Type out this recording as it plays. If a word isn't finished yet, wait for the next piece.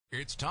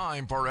It's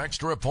time for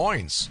Extra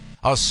Points,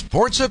 a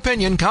sports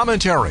opinion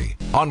commentary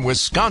on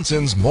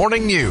Wisconsin's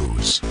morning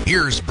news.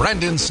 Here's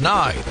Brendan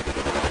Snide.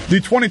 The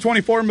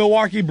 2024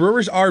 Milwaukee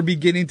Brewers are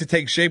beginning to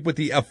take shape with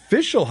the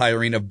official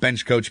hiring of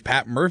bench coach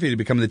Pat Murphy to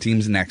become the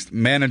team's next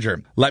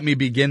manager. Let me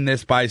begin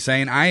this by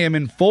saying I am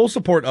in full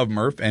support of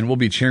Murph and will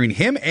be cheering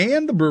him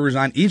and the Brewers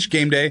on each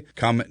game day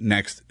come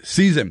next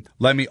season.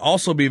 Let me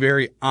also be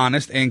very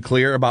honest and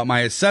clear about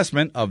my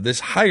assessment of this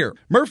hire.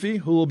 Murphy,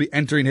 who will be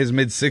entering his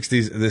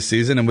mid-60s this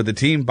season and with the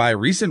team by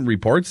recent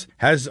reports,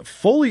 has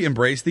fully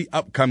embraced the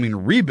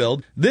upcoming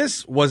rebuild.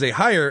 This was a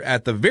hire,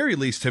 at the very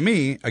least to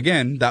me,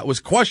 again, that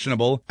was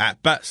questionable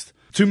at best.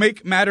 To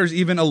make matters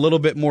even a little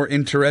bit more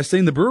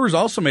interesting, the Brewers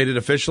also made it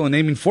official in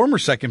naming former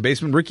second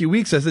baseman Ricky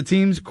Weeks as the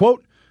team's,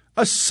 quote,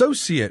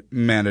 associate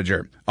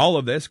manager. All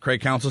of this, Craig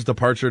Counsell's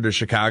departure to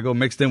Chicago,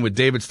 mixed in with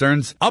David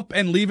Stearns up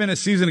and leaving a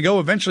season ago,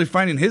 eventually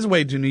finding his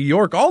way to New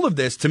York. All of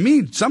this, to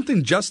me,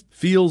 something just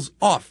feels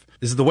off.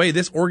 Is it the way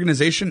this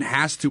organization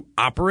has to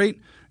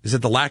operate? Is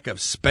it the lack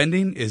of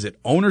spending? Is it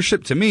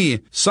ownership? To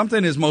me,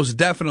 something is most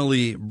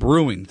definitely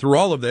brewing. Through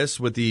all of this,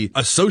 with the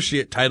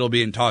associate title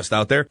being tossed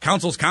out there,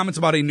 Counsell's comments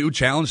about a new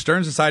challenge,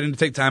 Stearns deciding to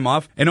take time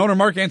off, and owner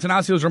Mark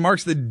Antonisio's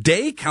remarks the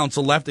day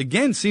Counsell left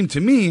again seemed to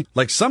me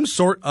like some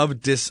sort of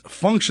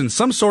dysfunction,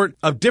 some sort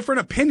of different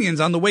opinions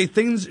on the way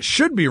things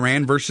should be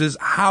ran versus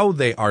how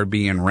they are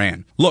being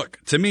ran. Look,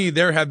 to me,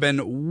 there have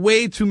been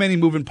way too many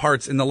moving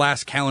parts in the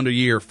last calendar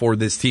year for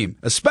this team,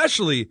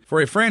 especially for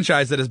a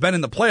franchise that has been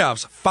in the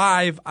playoffs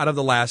 5 out of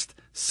the last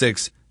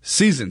 6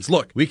 seasons.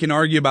 Look, we can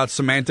argue about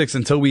semantics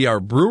until we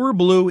are Brewer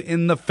blue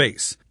in the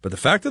face. But the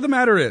fact of the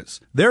matter is,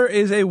 there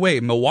is a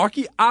way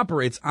Milwaukee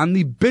operates on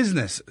the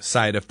business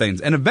side of things.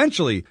 And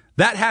eventually,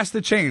 that has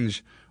to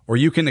change, or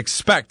you can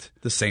expect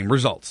the same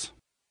results.